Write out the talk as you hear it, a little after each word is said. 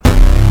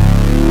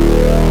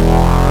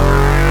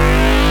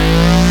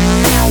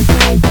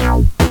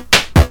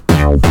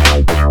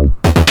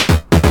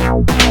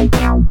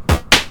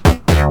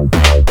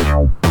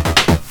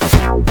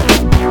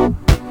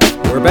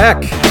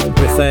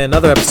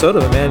another episode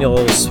of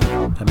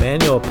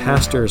Emmanuel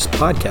Pastors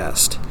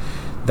Podcast.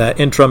 That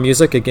intro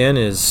music, again,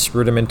 is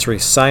Rudimentary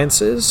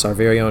Sciences, our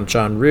very own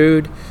John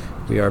Rood.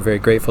 We are very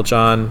grateful,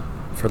 John,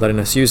 for letting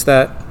us use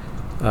that.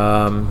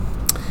 And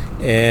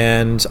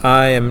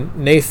I am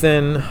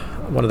Nathan,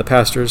 one of the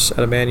pastors at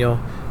Emmanuel,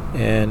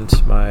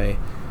 and my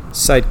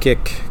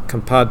sidekick,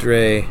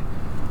 compadre,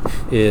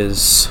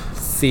 is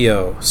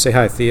Theo. Say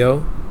hi, Theo.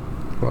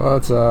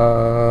 What's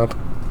up?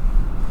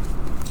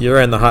 You're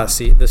in the hot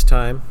seat this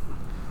time.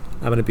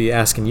 I'm going to be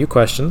asking you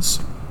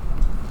questions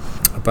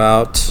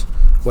about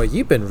what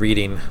you've been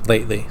reading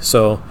lately.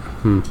 So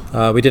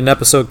we did an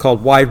episode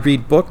called Why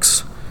Read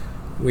Books.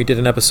 We did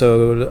an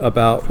episode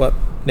about what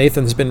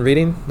Nathan's been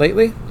reading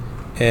lately.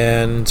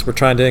 And we're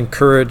trying to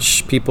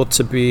encourage people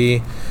to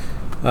be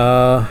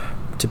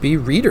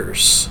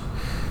readers,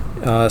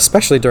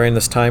 especially during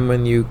this time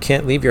when you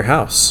can't leave your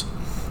house.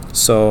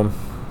 So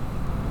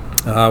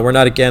we're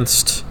not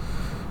against,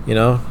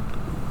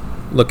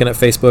 looking at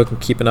Facebook and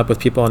keeping up with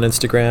people on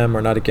Instagram.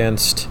 We're not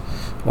against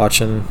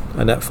watching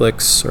a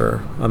Netflix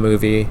or a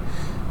movie,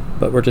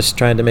 but we're just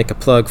trying to make a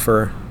plug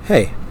for,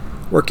 hey,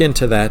 work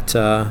into that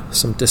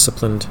some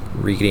disciplined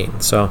reading.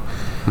 So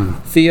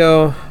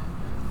Theo,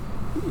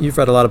 you've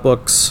read a lot of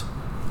books.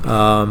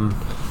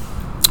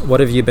 What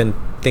have you been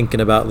thinking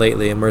about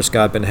lately, and where's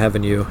God been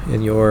having you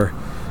in your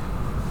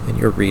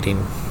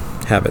reading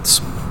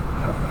habits?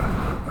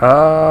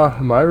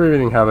 My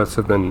reading habits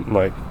have been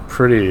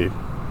pretty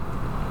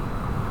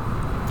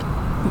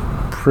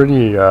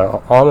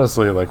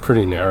honestly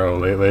pretty narrow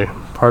lately.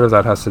 Part of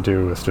that has to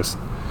do with just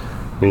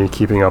me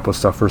keeping up with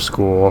stuff for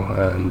school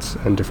and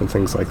different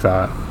things like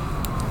that.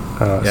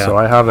 So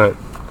I haven't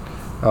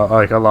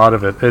a lot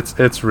of it.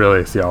 It's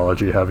really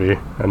theology heavy,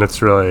 and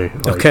it's really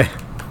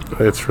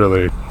it's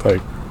really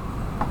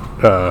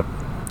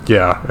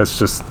it's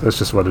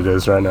just what it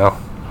is right now.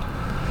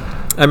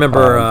 I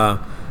remember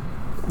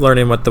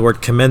learning what the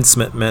word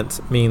commencement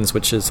means,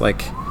 which is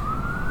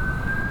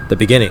the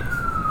beginning,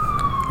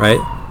 right?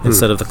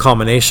 Instead of the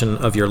culmination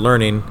of your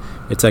learning,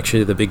 it's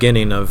actually the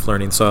beginning of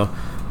learning. So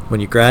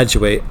when you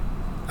graduate,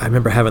 I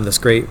remember having this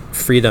great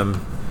freedom.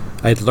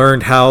 I'd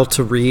learned how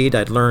to read.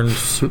 I'd learned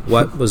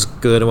what was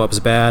good and what was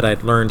bad.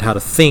 I'd learned how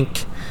to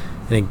think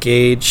and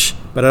engage.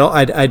 But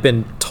I'd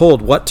been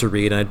told what to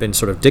read, and I'd been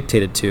sort of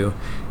dictated to.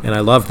 And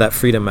I loved that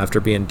freedom after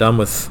being done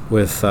with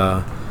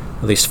at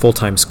least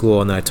full-time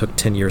school. And then I took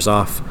 10 years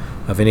off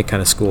of any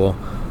kind of school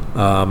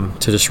to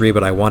just read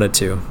what I wanted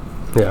to.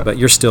 Yeah. But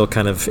you're still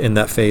kind of in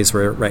that phase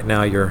where right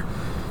now you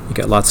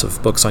got lots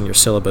of books on your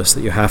syllabus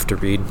that you have to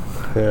read,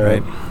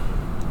 right?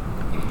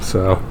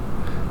 So,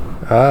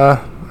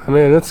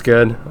 it's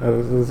good.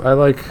 I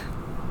like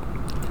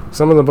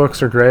some of the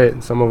books are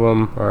great. Some of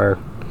them are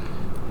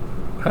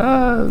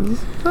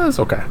it's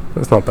okay.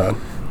 It's not bad.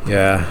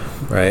 Yeah,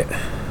 right.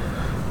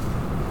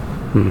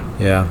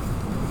 Yeah.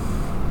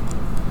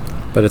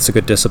 But it's a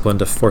good discipline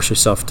to force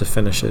yourself to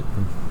finish it.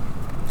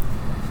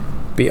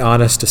 Be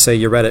honest to say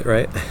you read it,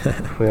 right?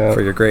 Yeah.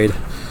 For your grade.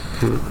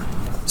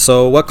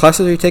 So what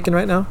classes are you taking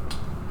right now?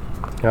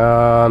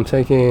 I'm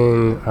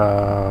taking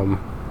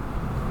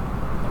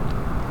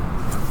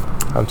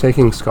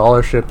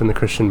scholarship in the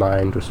Christian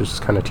mind, which is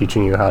just kind of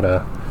teaching you how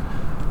to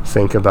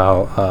think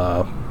about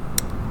how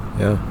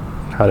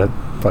to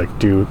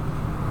do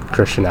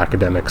Christian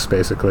academics,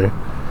 basically.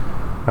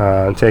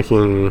 I'm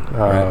taking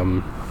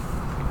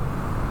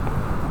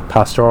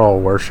pastoral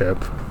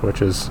worship,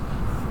 which is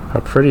a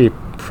pretty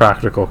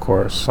practical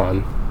course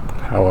on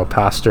how a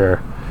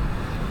pastor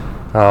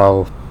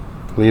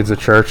leads a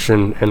church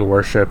in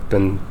worship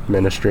and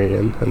ministry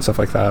and stuff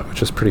like that,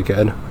 which is pretty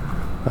good.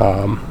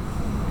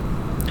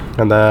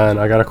 And then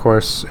I got a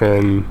course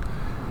in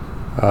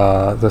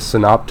the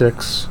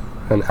Synoptics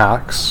and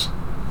Acts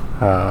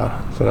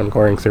that I'm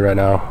going through right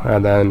now,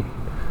 and then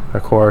a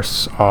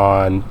course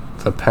on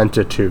the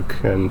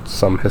Pentateuch and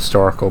some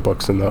historical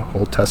books in the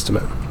Old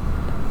Testament.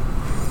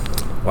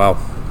 Wow.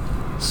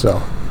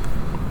 So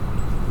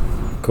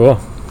cool.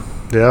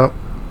 Yeah.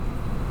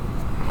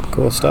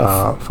 Cool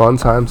stuff. Fun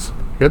times.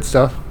 Good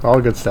stuff. All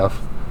good stuff.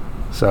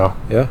 So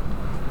yeah.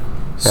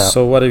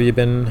 So what have you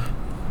been?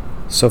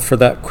 So for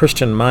that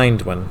Christian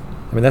mind one,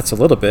 that's a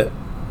little bit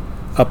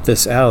up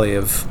this alley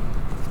of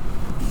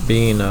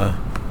being a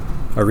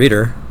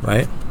reader,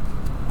 right?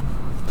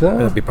 Yeah.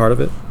 That'd be part of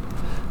it.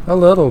 A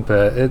little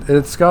bit.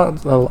 There's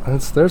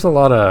a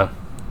lot of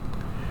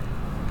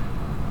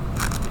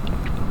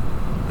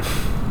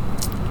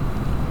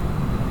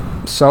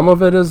some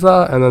of it is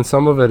that, and then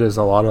some of it is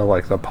a lot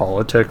of the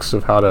politics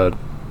of how to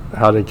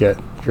get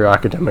your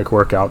academic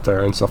work out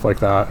there and stuff like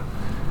that.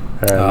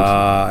 And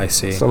I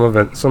see. Some of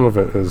it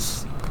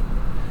is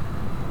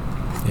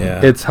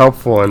it's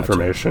helpful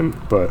information,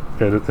 but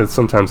it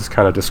sometimes is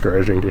kind of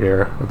discouraging to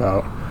hear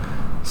about.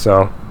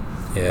 So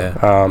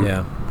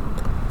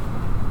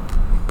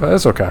but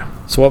it's okay.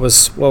 So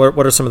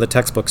what are some of the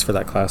textbooks for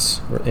that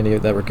class? Were any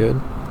that were good?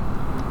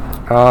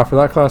 For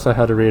that class, I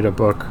had to read a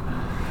book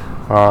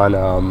on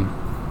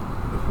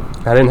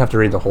I didn't have to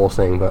read the whole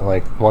thing, but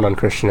one on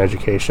Christian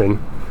education,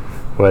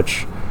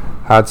 which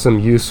had some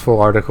useful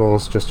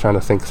articles just trying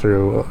to think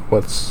through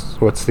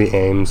what's the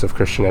aims of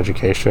Christian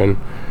education.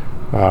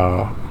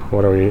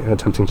 What are we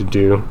attempting to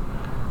do?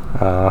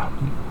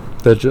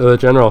 The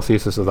general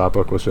thesis of that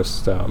book was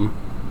just, I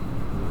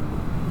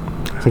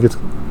think it's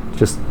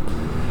just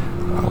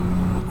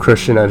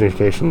Christian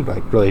education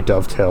like really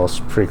dovetails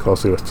pretty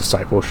closely with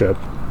discipleship.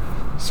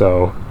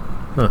 So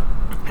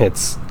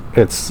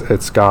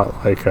it's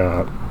got like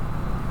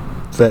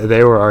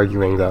they were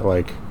arguing that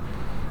like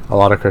a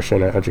lot of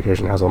Christian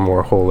education has a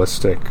more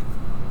holistic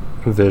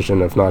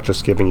vision of not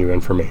just giving you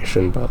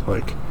information, but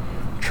like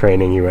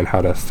training you in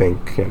how to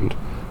think and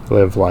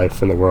live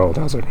life in the world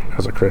as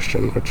a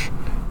Christian, which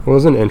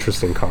was an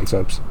interesting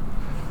concept.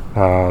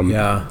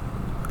 I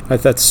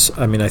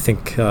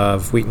think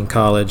of Wheaton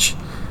College,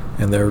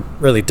 and they're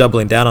really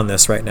doubling down on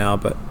this right now,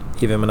 but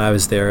even when I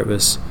was there, it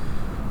was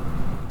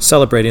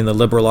celebrating the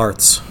liberal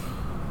arts,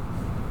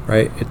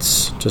 right?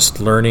 It's just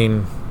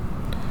learning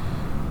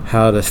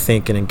how to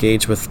think and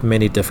engage with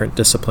many different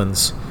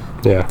disciplines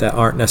that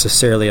aren't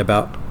necessarily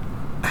about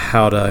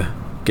how to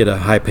get a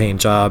high-paying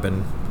job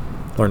and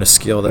learn a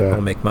skill that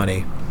will make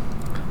money,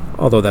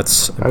 although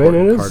that's an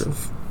important part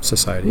of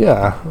society.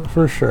 Yeah,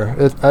 for sure.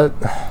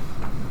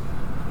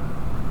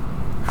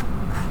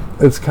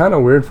 It's kind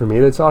of weird for me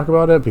to talk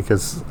about it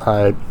because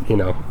I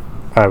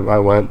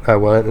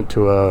went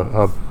into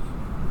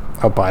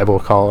a Bible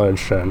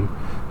college, and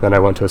then I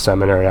went to a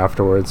seminary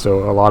afterwards.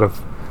 So a lot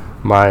of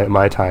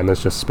my time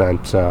is just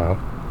spent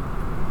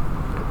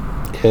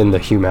in the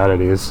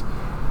humanities.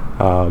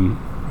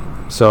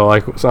 So I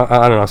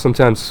don't know.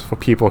 Sometimes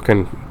people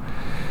can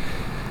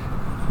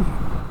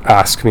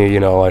ask me,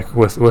 like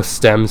with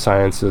STEM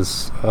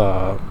sciences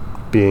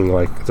being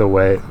like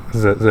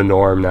the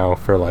norm now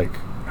for like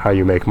how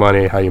you make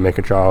money, how you make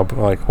a job,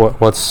 like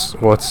what's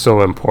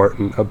so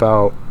important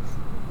about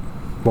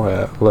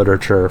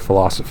literature,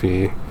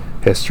 philosophy,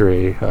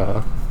 history,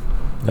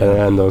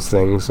 and those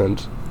things.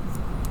 And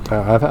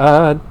I've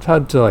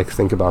had to like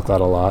think about that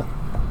a lot.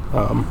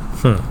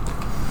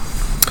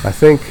 I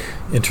think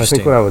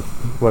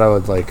what I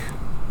would like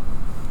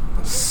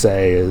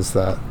say is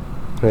that,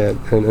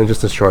 and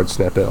just a short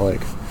snippet,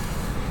 like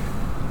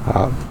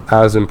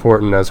as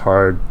important as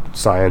hard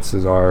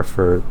sciences are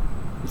for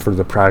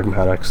the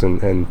pragmatics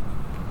and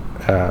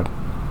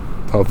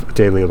of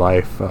daily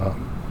life,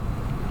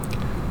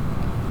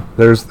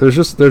 there's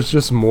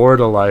just more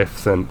to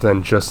life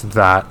than just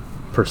that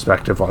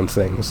perspective on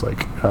things.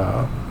 Like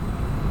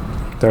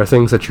there are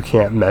things that you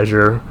can't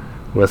measure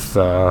with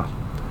a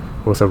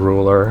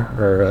ruler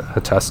or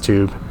a test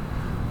tube.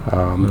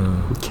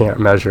 You can't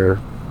measure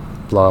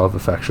love,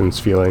 affections,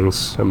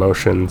 feelings,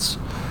 emotions,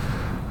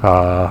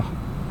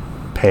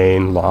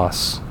 pain,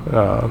 loss,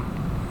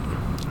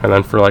 and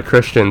then for like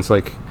Christians,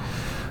 like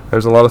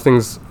there's a lot of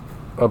things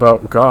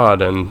about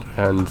God and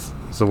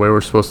the way we're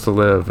supposed to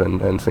live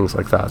and things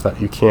like that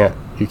you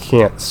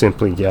can't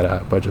simply get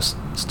at by just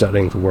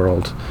studying the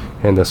world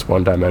in this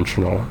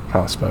one-dimensional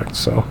aspect.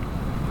 So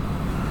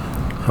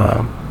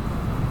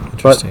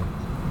interesting.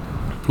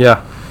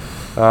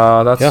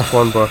 That's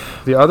one book.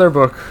 The other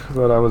book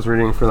that I was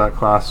reading for that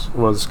class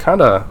was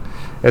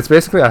it's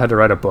basically I had to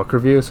write a book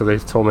review, so they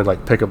told me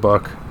like pick a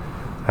book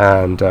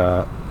and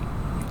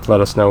let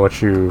us know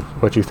what you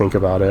think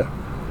about it.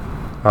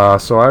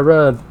 So I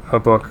read a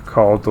book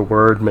called The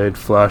Word Made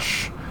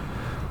Flesh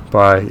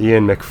by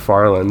Ian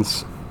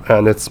McFarland's,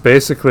 and it's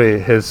basically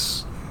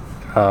his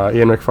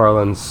Ian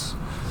McFarland's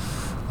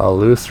a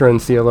Lutheran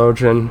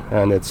theologian,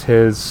 and it's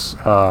his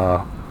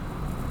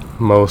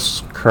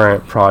most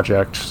current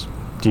project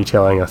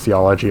detailing a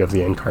theology of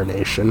the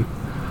incarnation.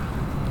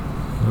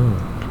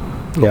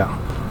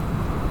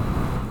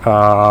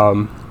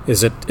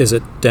 Is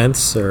it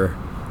dense, or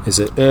is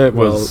it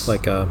was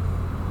like a?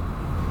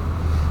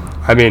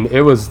 I mean,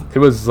 it was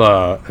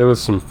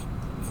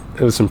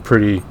some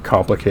pretty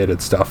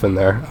complicated stuff in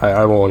there.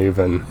 I won't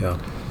even.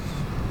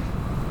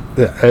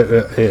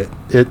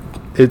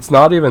 It's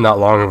not even that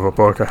long of a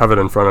book. I have it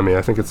in front of me.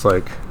 I think it's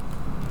like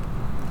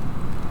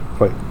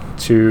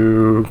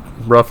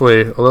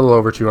roughly a little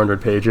over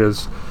 200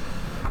 pages,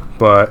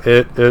 but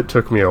it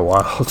took me a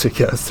while to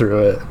get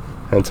through it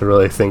and to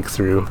really think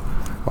through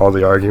all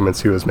the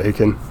arguments he was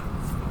making.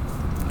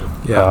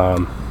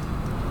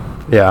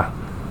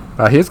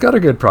 He's got a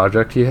good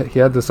project. He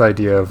had this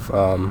idea of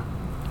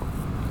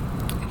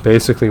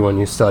basically when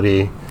you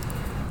study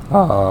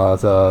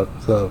the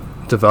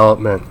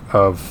development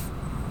of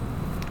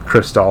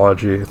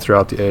Christology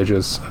throughout the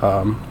ages,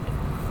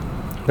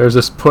 there's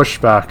this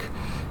pushback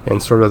in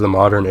sort of the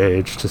modern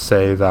age to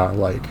say that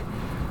like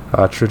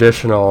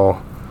traditional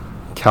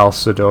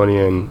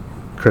Chalcedonian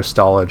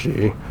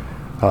Christology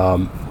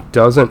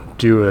doesn't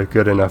do a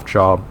good enough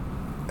job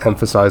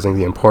emphasizing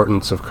the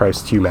importance of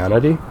Christ's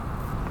humanity.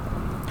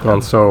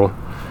 And so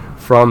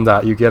from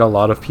that you get a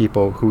lot of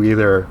people who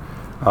either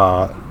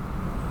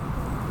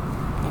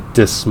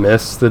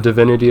dismiss the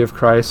divinity of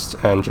Christ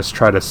and just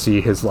try to see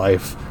his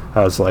life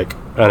as like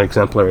an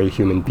exemplary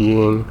human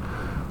being,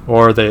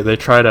 or they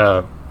try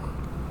to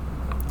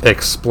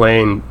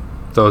explain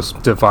those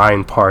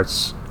divine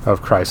parts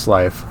of Christ's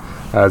life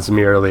as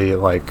merely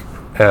like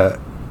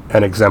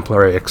an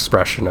exemplary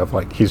expression of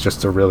like he's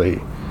just a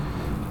really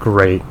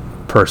great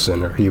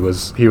person, or he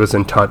was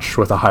in touch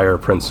with a higher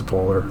principle,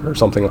 or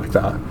something like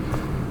that.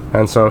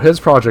 And so his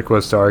project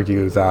was to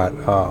argue that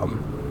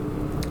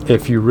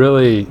if you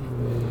really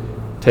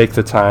take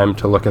the time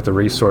to look at the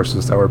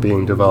resources that were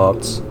being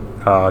developed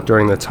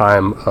during the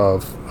time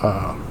of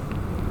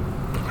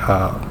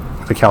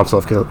the Council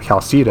of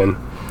Chalcedon,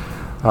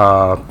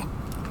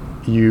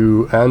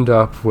 you end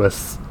up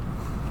with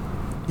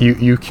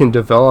you can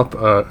develop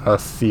a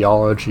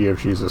theology of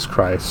Jesus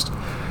Christ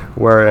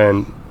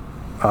wherein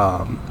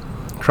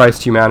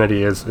Christ's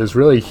humanity is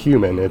really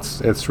human.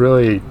 It's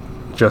really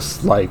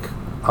just like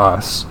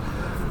us,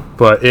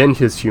 but in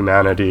his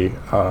humanity,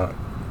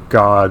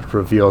 God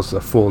reveals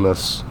the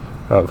fullness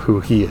of who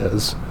he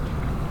is.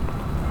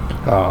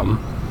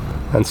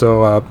 And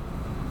so,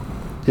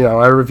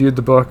 I reviewed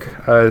the book.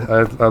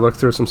 I looked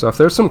through some stuff.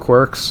 There's some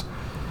quirks.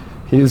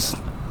 He's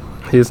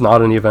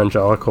not an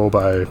evangelical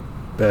by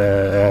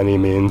any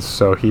means,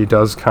 so he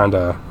does kind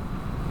of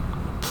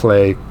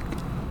play.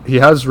 He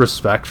has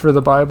respect for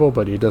the Bible,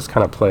 but he does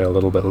kind of play a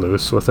little bit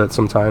loose with it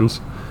sometimes.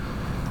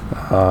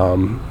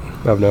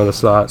 I've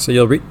noticed that. So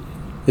you'll read.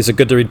 Is it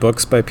good to read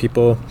books by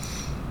people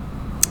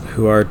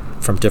who are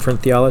from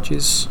different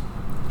theologies,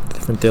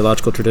 different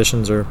theological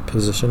traditions or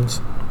positions,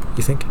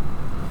 you think?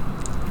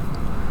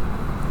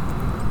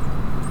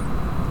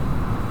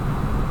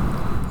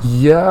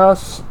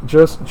 Yes,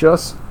 just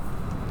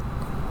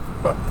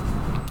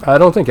I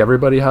don't think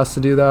everybody has to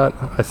do that.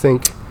 I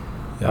think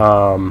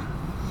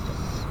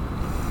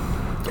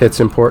it's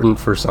important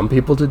for some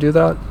people to do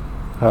that.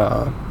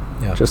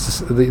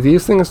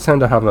 These things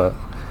tend to have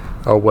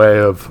a way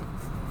of,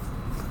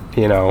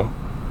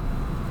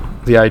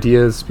 the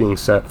ideas being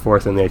set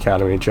forth in the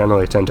academy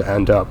generally tend to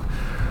end up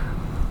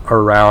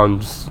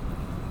around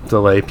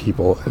the lay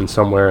people in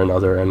some way or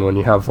another. And when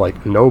you have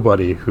like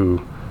nobody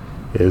who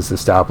is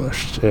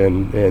established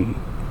in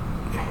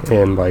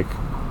like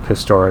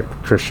historic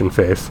Christian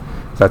faith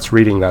that's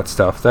reading that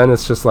stuff, then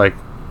it's just like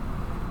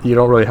you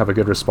don't really have a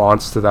good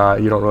response to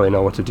that. You don't really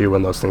know what to do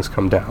when those things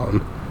come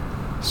down.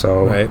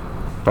 So, right.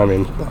 I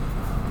mean,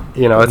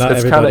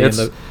 it's kind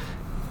of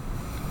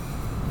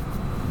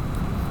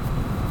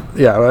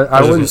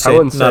I wouldn't say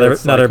not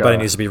everybody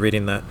needs to be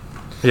reading that.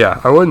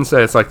 Yeah, I wouldn't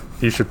say it's like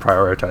you should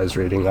prioritize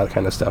reading that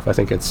kind of stuff. I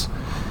think it's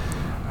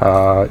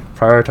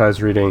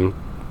prioritize reading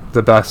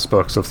the best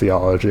books of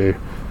theology,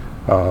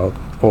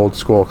 old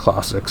school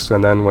classics,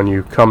 and then when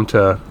you come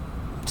to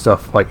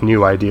stuff like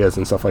new ideas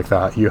and stuff like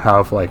that, you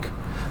have like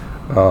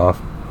a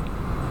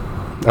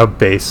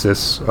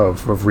basis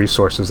of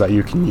resources that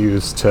you can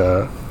use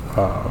to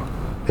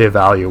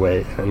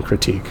evaluate and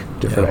critique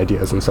different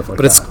ideas and stuff like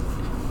that.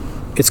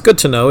 But it's good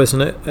to know, isn't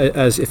it,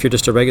 as if you're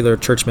just a regular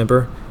church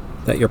member,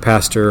 that your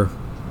pastor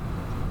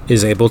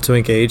is able to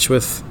engage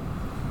with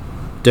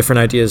different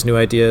ideas, new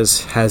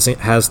ideas,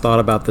 has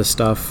thought about this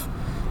stuff,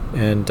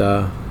 and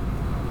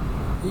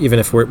even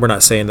if we're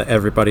not saying that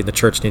everybody in the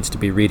church needs to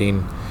be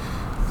reading,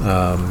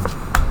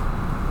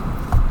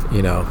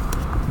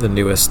 the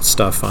newest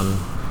stuff on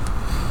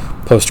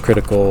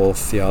post-critical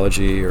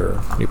theology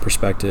or new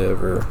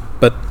perspective,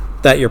 but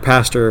that your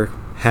pastor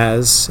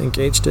has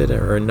engaged it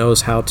or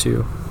knows how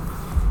to.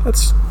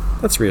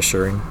 That's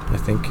reassuring, I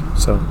think.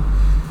 So,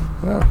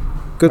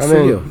 good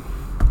for you.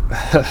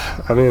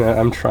 I mean,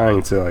 I'm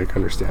trying to like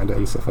understand it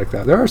and stuff like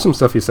that. There are some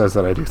stuff he says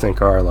that I do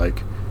think are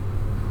like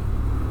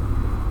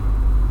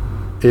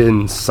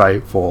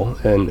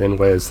insightful in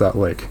ways that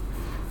like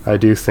I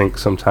do think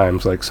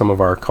sometimes like some of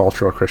our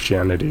cultural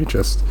Christianity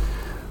just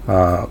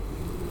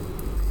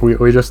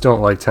we just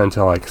don't like tend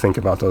to like think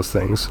about those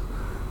things.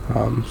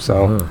 One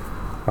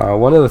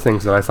of the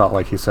things that I thought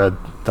like he said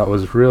that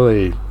was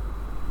really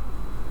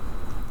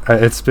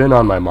it's been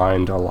on my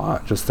mind a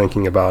lot just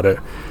thinking about it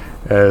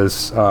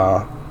is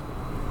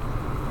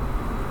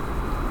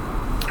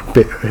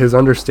his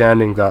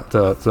understanding that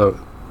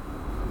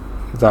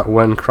that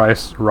when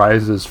Christ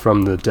rises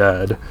from the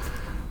dead,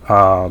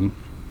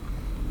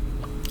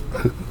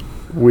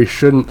 we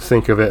shouldn't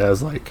think of it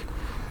as like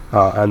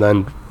and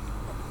then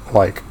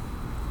like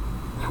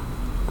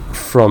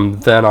from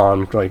then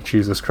on like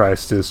Jesus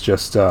Christ is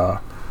just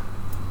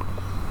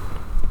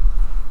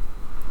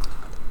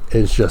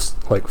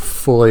like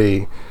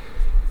fully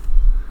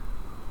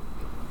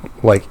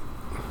like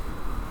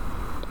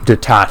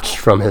detached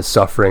from his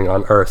suffering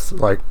on earth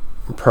like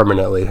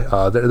permanently.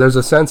 There's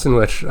a sense in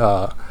which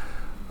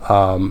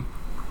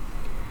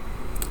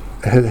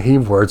he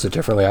words it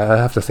differently. I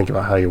have to think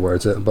about how he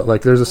words it, but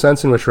like there's a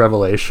sense in which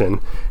Revelation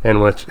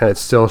in which it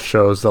still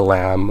shows the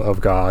Lamb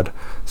of God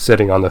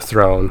sitting on the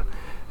throne.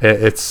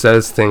 It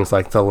says things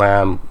like the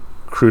Lamb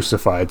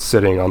crucified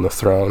sitting on the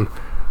throne,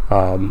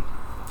 and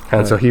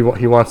right. So he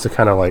wants to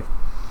kind of like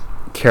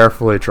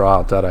carefully draw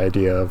out that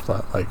idea of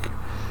that like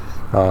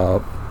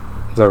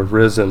the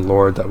risen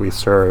Lord that we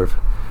serve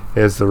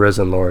is the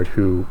risen Lord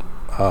who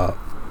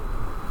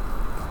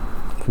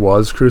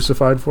was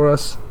crucified for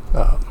us.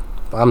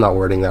 I'm not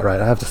wording that right.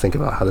 I have to think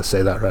about how to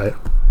say that right.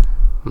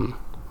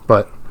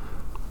 But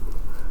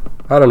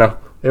I don't know.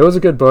 It was a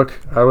good book.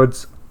 I would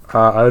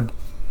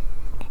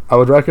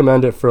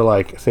recommend it for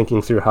like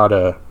thinking through how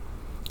to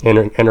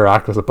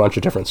interact with a bunch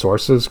of different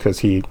sources, because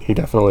he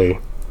definitely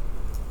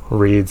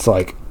reads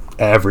like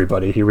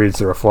everybody. He reads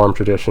the Reformed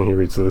tradition, he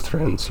reads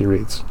Lutherans, he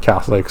reads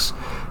Catholics,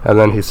 and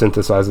then he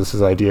synthesizes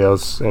his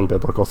ideas in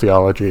biblical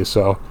theology.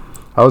 So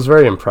I was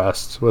very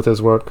impressed with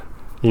his work,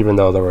 even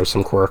though there were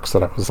some quirks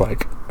that I was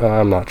like,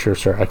 I'm not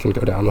sure I can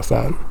go down with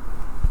that.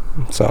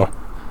 So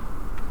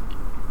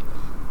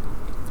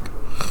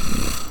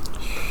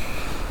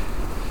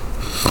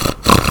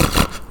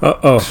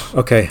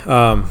okay.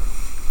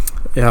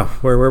 Yeah,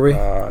 where were we?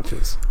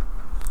 Jeez.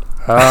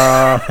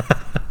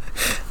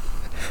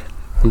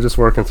 I'm just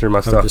working through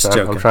my stuff,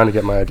 man. I'm trying to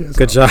get my ideas.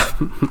 Good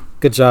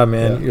job,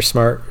 man. Yeah. You're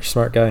smart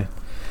guy.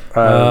 I'm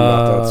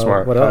not that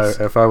smart. What else?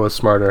 If I was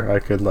smarter, I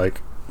could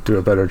like do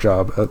a better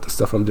job at the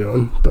stuff I'm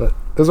doing, but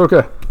it's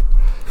okay.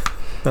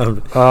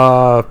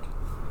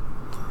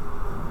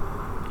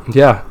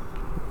 Yeah.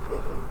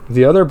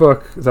 The other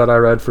book that I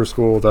read for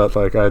school that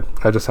like I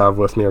just have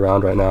with me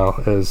around right now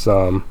is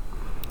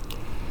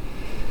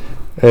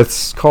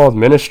it's called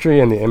Ministry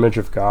in the Image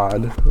of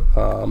God,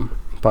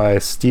 by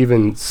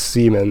Stephen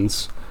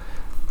Seamands,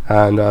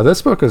 and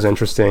this book is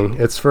interesting.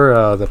 It's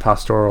for the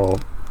pastoral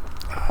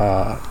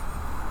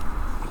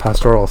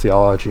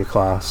theology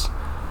class.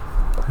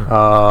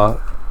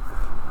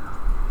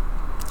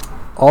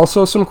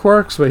 Also some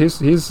quirks, but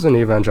he's an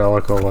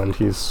evangelical, and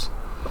he's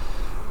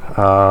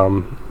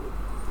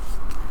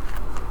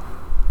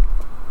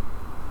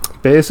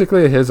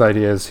basically his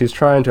ideas. He's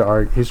trying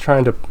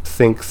to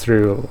think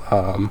through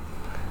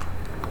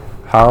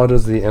how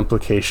does the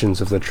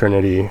implications of the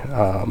Trinity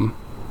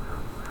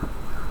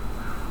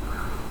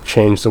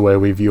change the way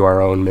we view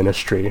our own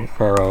ministry,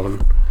 our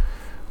own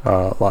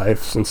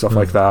lives, and stuff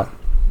like that.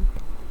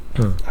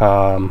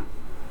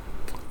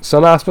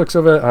 Some aspects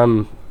of it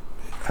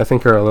I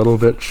think are a little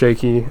bit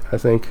shaky, I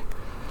think.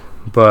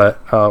 But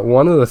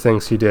one of the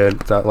things he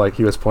did that like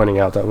he was pointing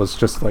out that was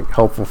just like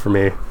helpful for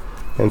me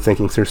in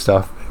thinking through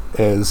stuff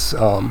is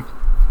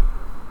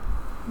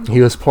he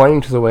was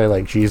pointing to the way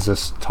like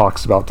Jesus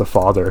talks about the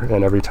Father,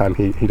 and every time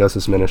he does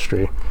his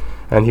ministry,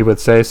 and he would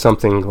say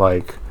something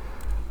like,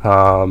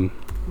 all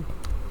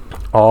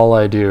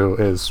I do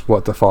is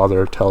what the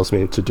Father tells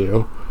me to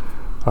do.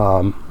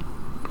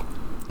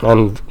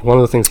 And one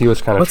of the things he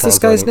was kind of What's this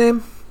guy's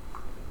name?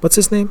 What's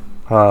his name?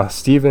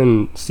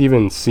 Stephen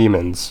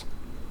Seamands.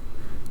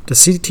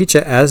 Does he teach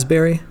at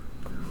Asbury?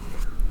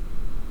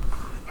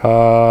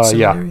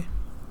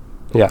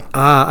 Yeah.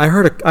 I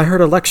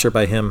heard a lecture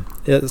by him.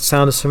 It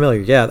sounds familiar.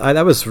 Yeah,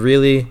 that was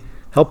really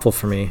helpful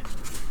for me.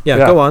 Yeah,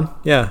 go on.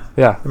 Yeah.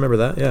 I remember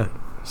that. Yeah.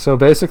 So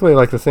basically,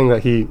 like the thing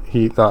that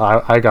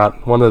I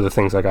got, one of the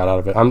things I got out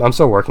of it, I'm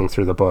still working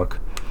through the book,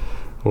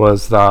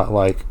 was that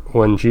like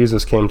when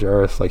Jesus came to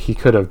earth, like he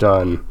could have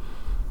done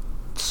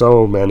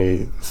so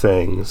many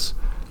things.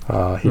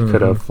 He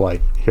could have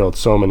like healed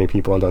so many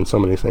people and done so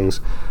many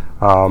things,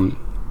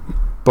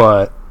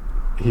 but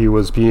he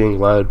was being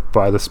led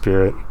by the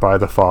Spirit, by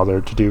the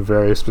Father, to do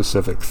very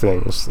specific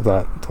things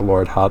that the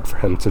Lord had for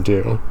him to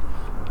do.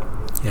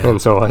 Yeah.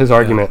 And so his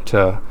argument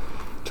to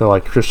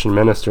like Christian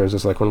ministers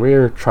is like, when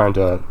we're trying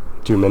to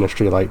do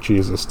ministry like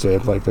Jesus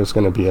did, like there's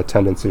going to be a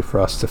tendency for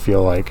us to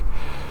feel like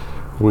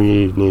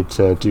we need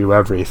to do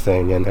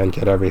everything and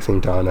get everything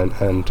done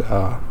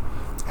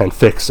and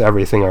fix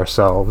everything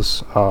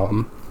ourselves.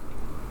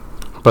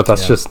 But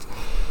that's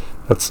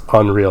that's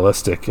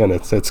unrealistic, and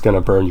it's going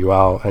to burn you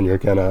out, and you're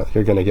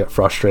gonna get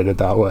frustrated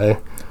that way.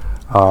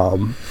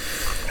 And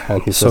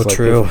he says, like,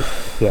 true.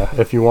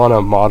 If you want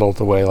to model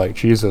the way like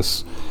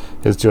Jesus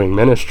is doing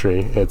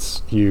ministry,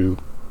 it's you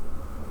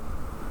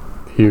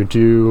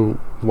do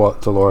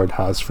what the Lord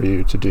has for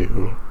you to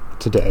do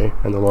today,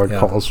 and the Lord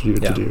calls you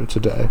to do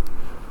today.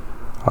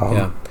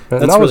 That's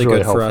that was really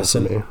good for us,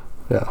 me.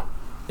 Yeah,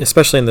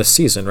 especially in this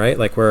season, right?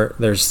 Like where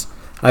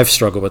I've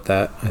struggled with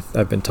that.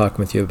 I've been talking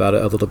with you about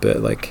it a little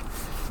bit, like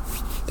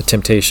the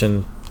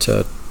temptation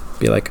to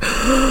be like,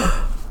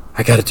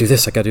 I got to do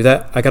this, I got to do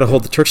that, I got to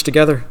hold the church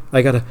together,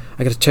 I got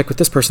to check with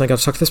this person, I got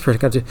to talk to this person,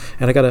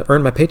 I got to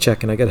earn my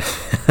paycheck, and I got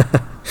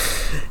to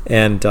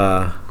and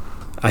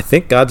I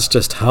think God's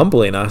just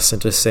humbling us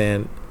and just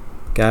saying,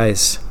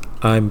 guys,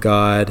 I'm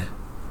God,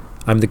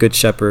 I'm the good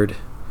shepherd,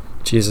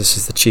 Jesus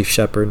is the chief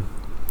shepherd,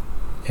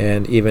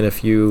 and even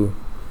if you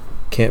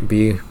can't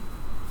be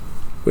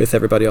with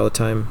everybody all the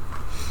time,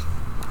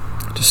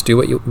 just do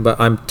what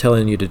I'm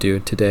telling you to do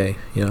today,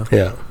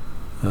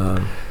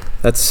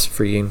 that's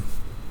freeing.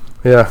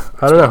 I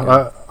don't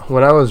know,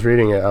 when I was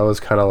reading it, I was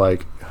kind of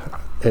like,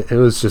 it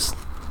was just,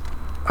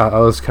 I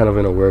was kind of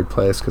in a weird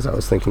place, because I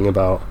was thinking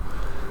about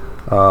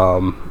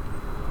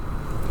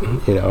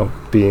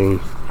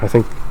being, I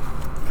think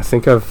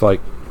I've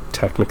like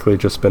technically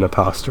just been a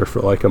pastor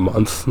for like a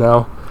month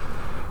now,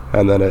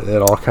 And then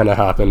it all kind of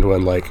happened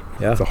when like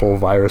Yeah. the whole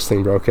virus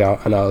thing broke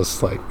out, and I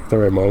was like, there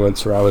were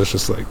moments where I was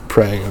just like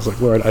praying. I was like,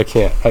 Lord, I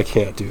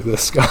can't do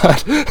this,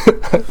 God.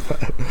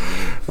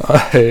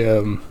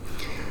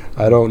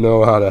 I don't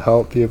know how to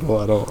help people.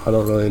 I don't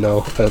really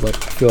know. I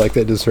feel like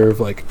they deserve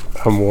like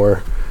a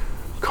more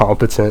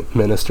competent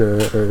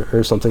minister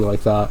or something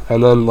like that.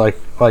 And then like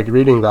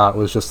reading that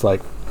was just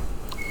like,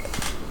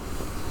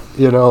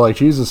 you know, like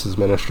Jesus's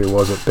ministry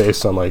wasn't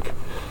based on like,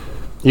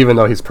 even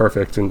though he's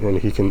perfect and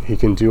he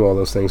can do all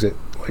those things, it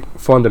like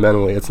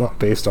fundamentally it's not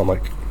based on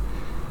like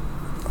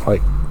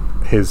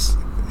his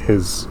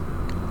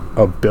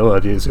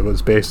abilities. It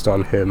was based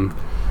on him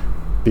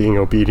being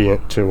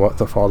obedient to what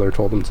the Father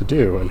told him to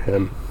do, and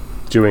him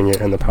doing it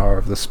in the power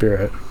of the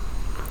Spirit.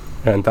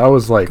 And that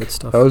was like,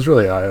 that was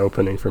really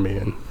eye-opening for me,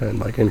 and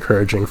like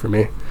encouraging for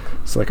me.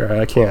 It's like, all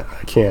right, I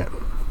can't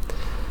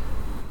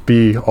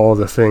be all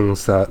the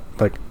things that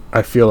like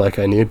I feel like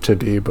I need to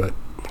be, but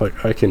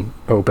like I can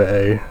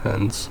obey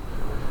and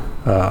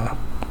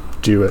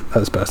do it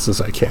as best as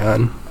I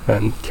can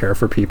and care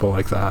for people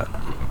like that.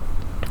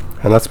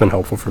 And that's been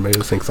helpful for me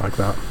to think like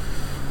that.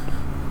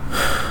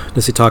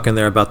 Does he talk in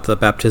there about the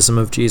baptism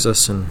of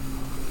Jesus and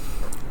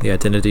the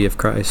identity of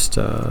Christ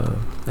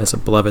as a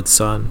beloved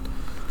son?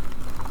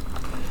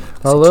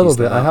 A little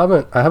bit. I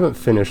haven't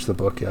finished the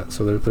book yet,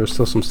 so there's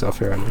still some stuff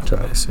here I need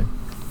to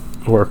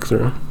work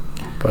through.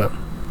 But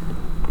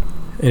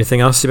anything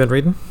else you've been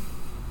reading?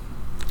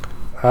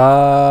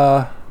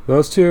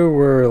 Those two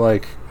were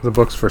like the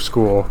books for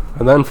school,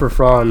 and then for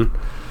fun.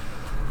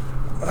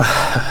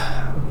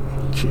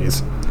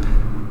 Jeez.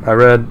 I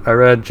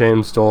read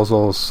James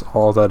Dolezal's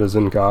All That Is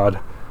in God.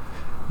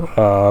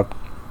 That's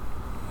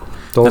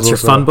your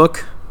fun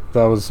book?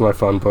 That was my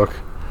fun book.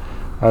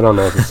 I don't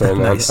know what to say,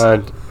 man. Nice.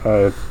 I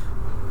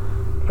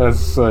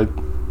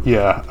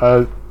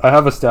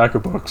have a stack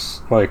of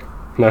books like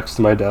next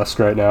to my desk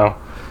right now,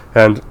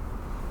 and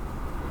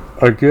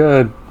a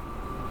good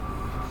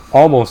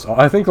almost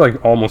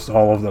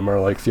all of them are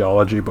like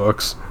theology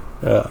books.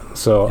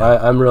 So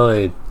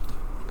yeah.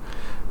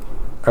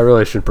 I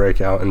really should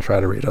break out and try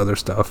to read other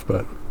stuff,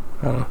 but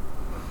I don't know.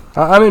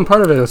 I mean,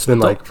 part of it has been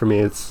like, for me,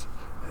 it's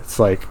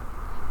like,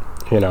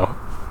 you know,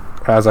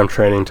 as I'm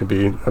training to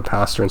be a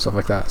pastor and stuff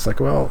like that, it's like,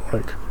 well,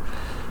 like,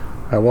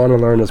 I want to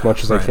learn as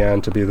much as I can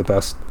to be the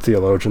best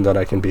theologian that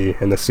I can be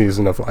in this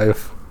season of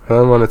life. And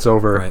then when it's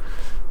over,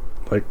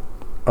 like,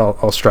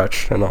 I'll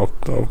stretch and I'll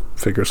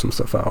figure some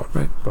stuff out.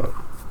 Right. But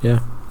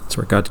yeah, that's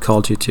where God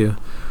called you to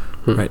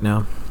right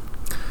now.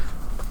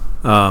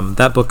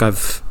 That book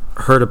I've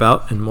heard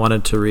about and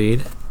wanted to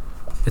read.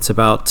 It's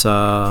about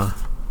the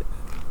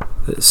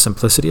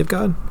simplicity of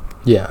God.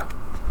 Yeah.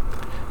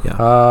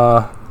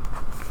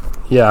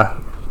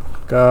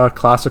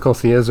 Classical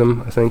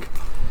theism, I think.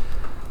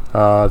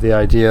 The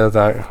idea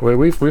that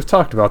we've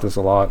talked about this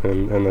a lot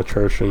in the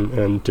church and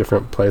in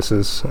different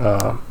places.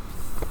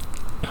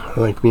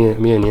 Like me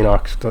and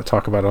Enoch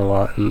talk about it a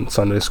lot in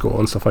Sunday school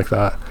and stuff like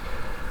that.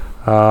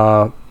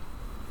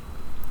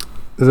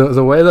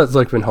 The way that's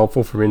like been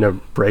helpful for me to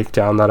break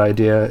down that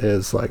idea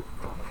is like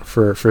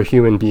for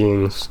human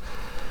beings,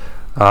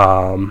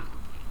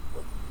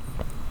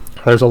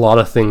 there's a lot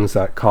of things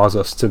that cause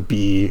us to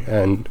be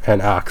and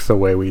act the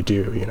way we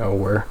do. You know,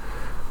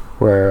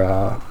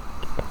 we're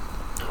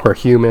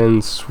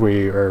humans.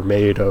 We are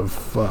made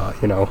of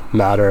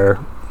matter,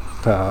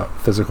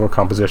 physical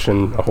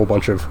composition, a whole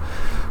bunch of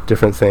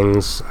different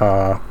things. We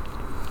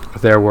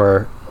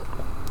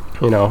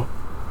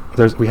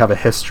have a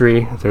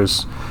history.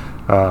 There's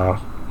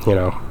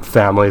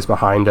families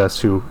behind us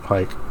who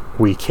like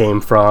we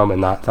came from,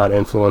 and that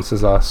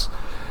influences us.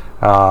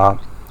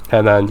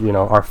 And then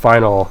our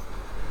final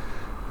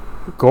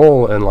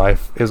goal in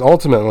life is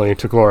ultimately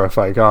to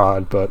glorify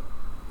God, but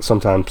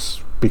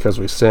sometimes because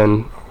we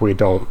sin, we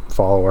don't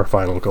follow our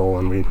final goal,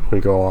 and we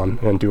go on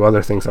and do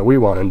other things that we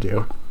want to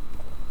do.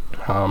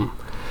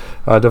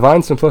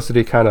 Divine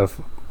simplicity kind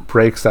of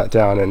breaks that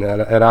down, and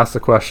it asks the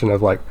question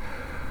of like,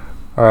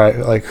 all right,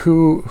 like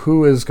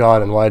who is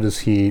God and why does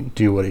he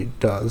do what he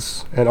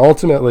does? And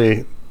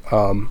ultimately,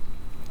 all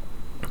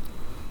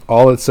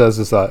it says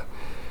is that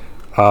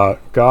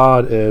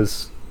God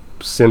is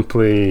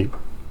simply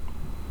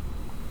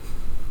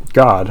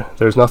God.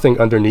 There's nothing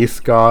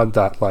underneath God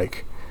that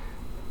like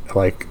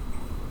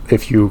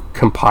if you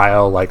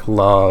compile like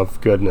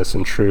love, goodness,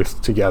 and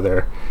truth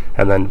together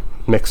and then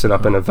mix it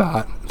up in a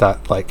vat,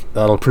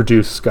 that'll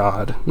produce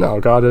God.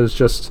 No, God is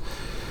just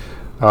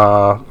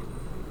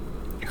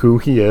who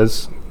he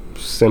is.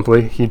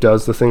 Simply, he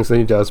does the things that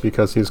he does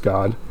because he's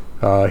God.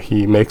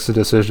 He makes the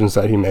decisions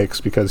that he makes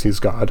because he's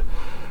God.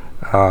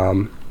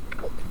 And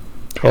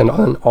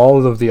on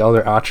all of the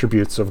other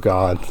attributes of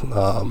God,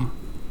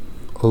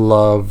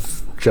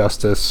 love,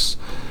 justice,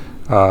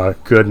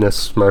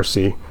 goodness,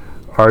 mercy,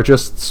 are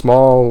just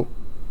small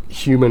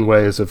human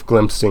ways of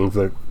glimpsing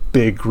the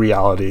big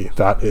reality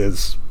that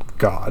is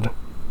God.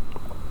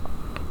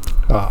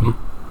 And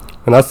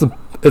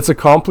it's a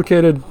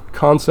complicated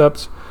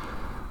concept,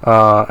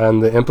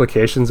 and the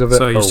implications of it.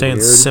 So you're saying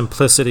weird.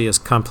 Simplicity is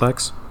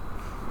complex?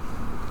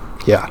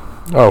 Yeah.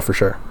 Oh, for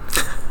sure.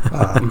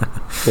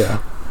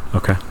 Yeah.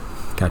 Okay.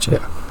 Gotcha.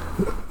 Yeah.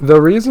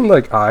 The reason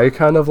like I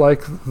kind of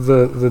like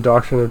the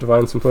doctrine of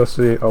divine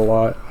simplicity a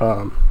lot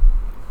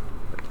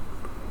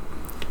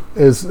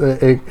is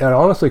it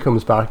honestly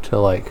comes back to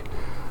like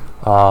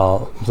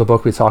the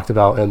book we talked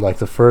about in like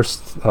the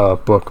first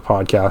book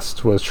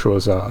podcast, which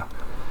was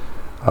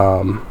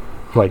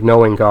like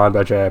Knowing God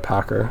by J.I.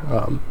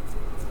 Packer.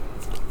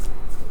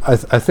 I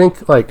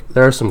think like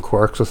there are some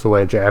quirks with the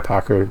way J.I.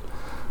 Packer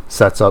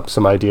sets up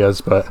some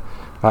ideas, but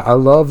I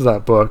love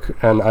that book,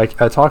 and I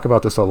talk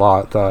about this a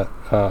lot, that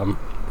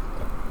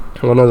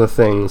one of the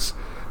things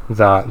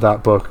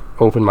that book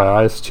opened my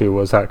eyes to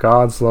was that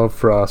God's love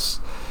for us,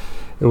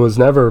 it was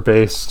never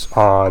based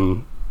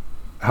on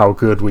how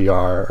good we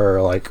are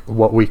or like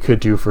what we could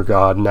do for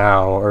God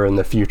now or in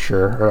the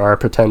future or our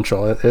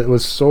potential. It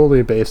was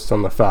solely based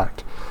on the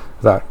fact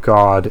that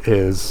God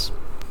is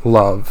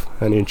love,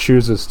 and he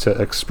chooses to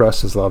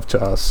express his love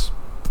to us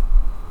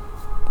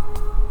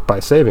by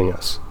saving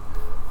us.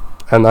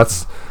 And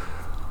that's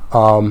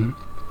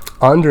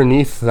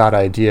underneath that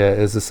idea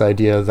is this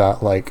idea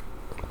that like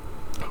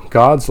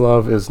God's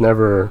love is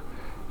never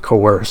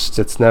coerced.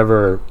 It's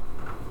never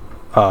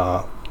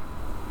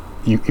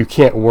you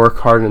can't work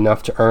hard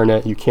enough to earn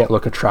it. You can't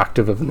look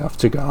attractive enough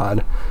to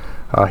God.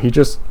 He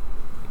just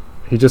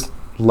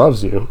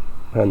loves you,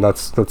 and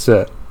that's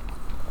it.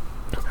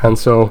 And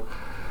so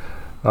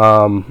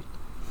one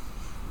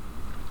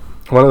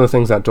of the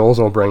things that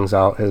Dolezal brings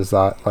out is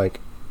that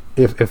like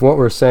if what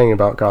we're saying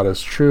about God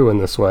is true in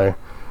this way,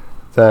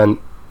 then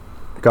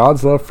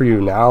God's love for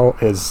you now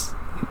is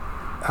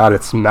at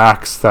its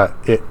max that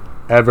it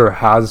ever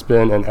has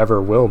been and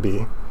ever will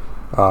be.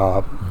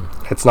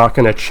 It's not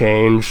going to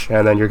change,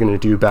 and then you're going to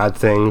do bad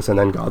things, and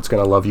then God's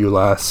going to love you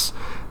less,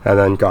 and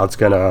then God's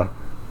going to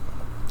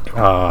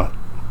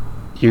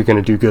you're going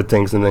to do good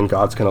things, and then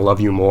God's going to love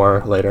you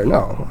more later.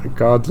 No,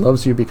 God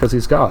loves you because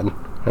he's God,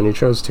 and he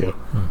chose to.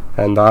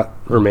 And that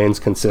remains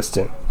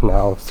consistent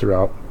now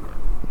throughout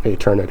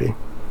eternity.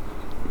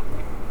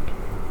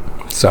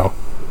 So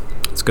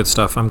it's good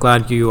stuff. I'm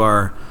glad you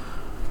are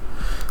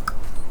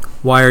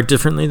wired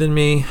differently than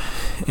me,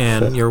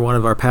 and you're one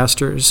of our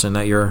pastors, and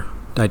that you're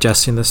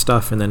digesting this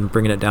stuff and then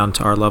bringing it down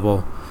to our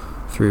level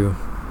through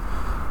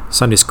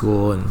Sunday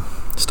school and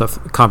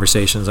stuff,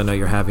 conversations I know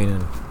you're having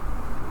in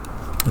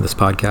this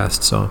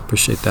podcast. So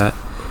appreciate that.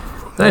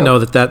 And I know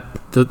that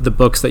the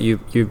books that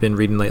you've been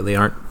reading lately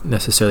aren't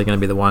necessarily going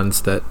to be the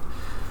ones that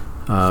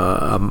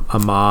a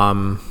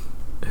mom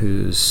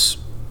who's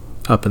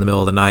up in the middle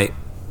of the night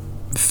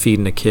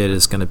feeding a kid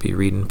is going to be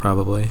reading,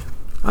 probably.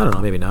 I don't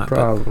know, maybe not.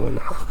 Probably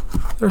not.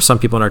 There are some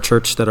people in our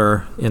church that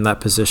are in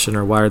that position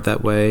or wired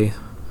that way,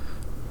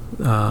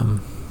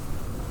 that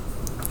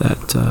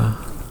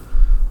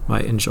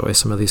might enjoy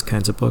some of these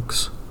kinds of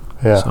books.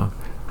 Yeah. So,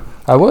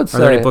 I would say.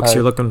 Are there any books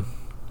you're looking?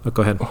 Oh,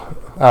 go ahead.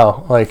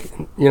 Oh, like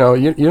you know,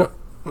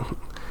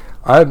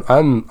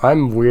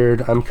 I'm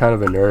weird. I'm kind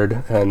of a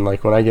nerd, and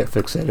like when I get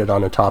fixated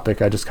on a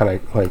topic, I just kind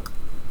of like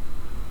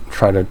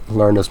try to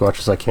learn as much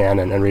as I can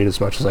and read as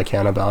much as I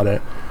can about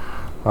it.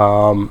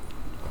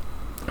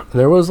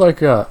 There was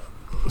like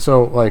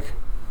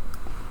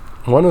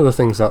one of the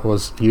things that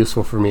was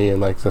useful for me in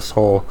like this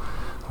whole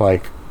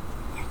like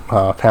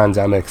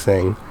pandemic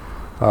thing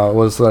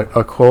was like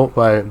a quote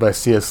by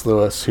C.S.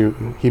 Lewis,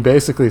 who he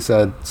basically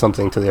said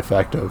something to the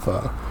effect of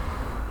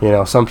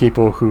some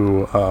people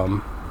who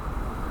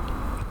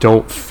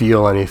don't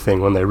feel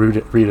anything when they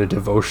read a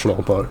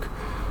devotional book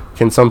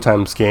can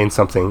sometimes gain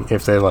something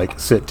if they like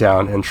sit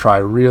down and try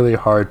really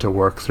hard to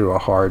work through a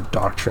hard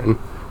doctrine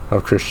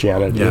of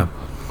Christianity. Yeah.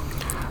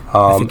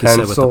 I think he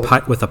said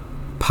with a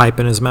pipe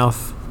in his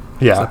mouth.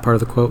 Yeah. Is that part of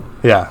the quote?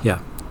 Yeah. Yeah.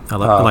 I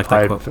like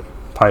that quote.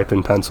 Pipe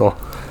and pencil.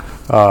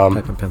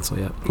 Pipe and pencil,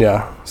 yeah.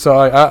 Yeah. So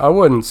I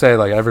wouldn't say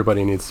like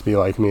everybody needs to be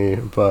like me,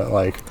 but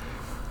like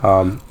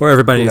or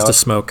everybody needs to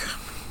smoke.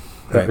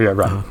 Right. Yeah,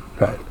 right.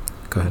 Uh-huh. Right.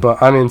 Go ahead.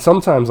 But I mean,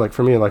 sometimes like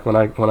for me, like when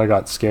I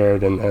got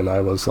scared and I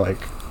was like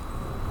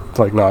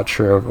not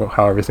sure of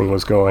how everything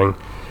was going,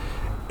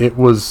 it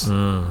was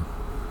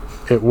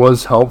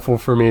helpful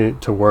for me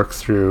to work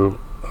through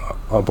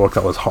a book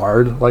that was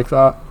hard like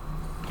that.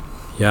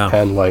 Yeah.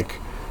 And like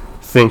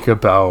think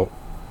about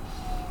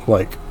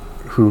like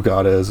who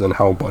God is and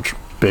how much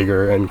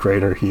bigger and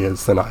greater he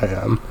is than I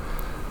am.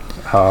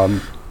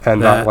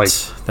 And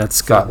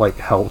that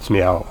helped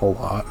me out a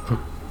lot.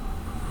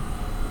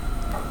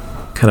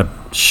 Kind of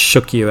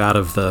shook you out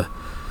of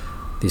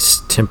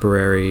these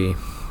temporary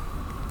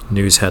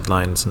news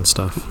headlines and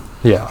stuff.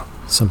 Yeah.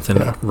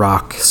 Something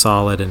rock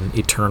solid and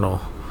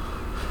eternal.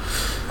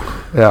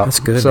 Yeah. That's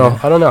good. So man.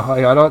 I don't know.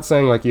 I'm not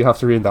saying like you have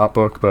to read that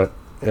book, but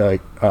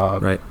like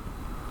right.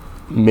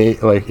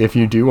 If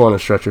you do want to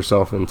stretch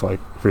yourself into like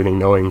reading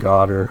Knowing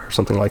God or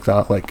something like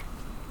that, like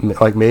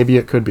maybe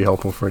it could be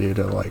helpful for you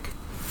to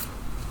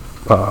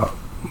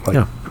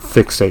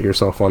fixate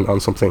yourself on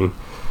something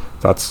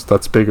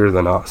that's bigger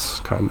than us,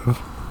 kind of.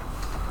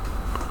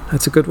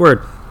 That's a good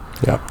word.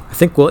 Yeah. I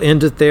think we'll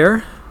end it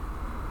there.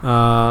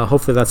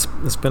 hopefully that's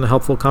been a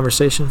helpful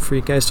conversation for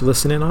you guys to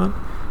listen in on,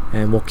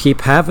 and we'll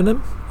keep having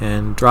them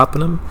and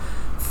dropping them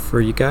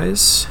for you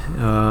guys.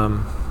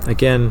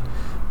 Again,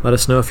 let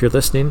us know if you're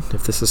listening,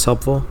 if this is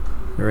helpful,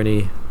 or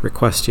any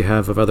requests you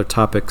have of other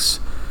topics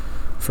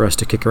for us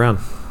to kick around.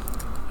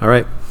 All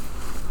right.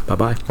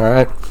 Bye-bye. All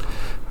right.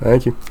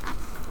 Thank you.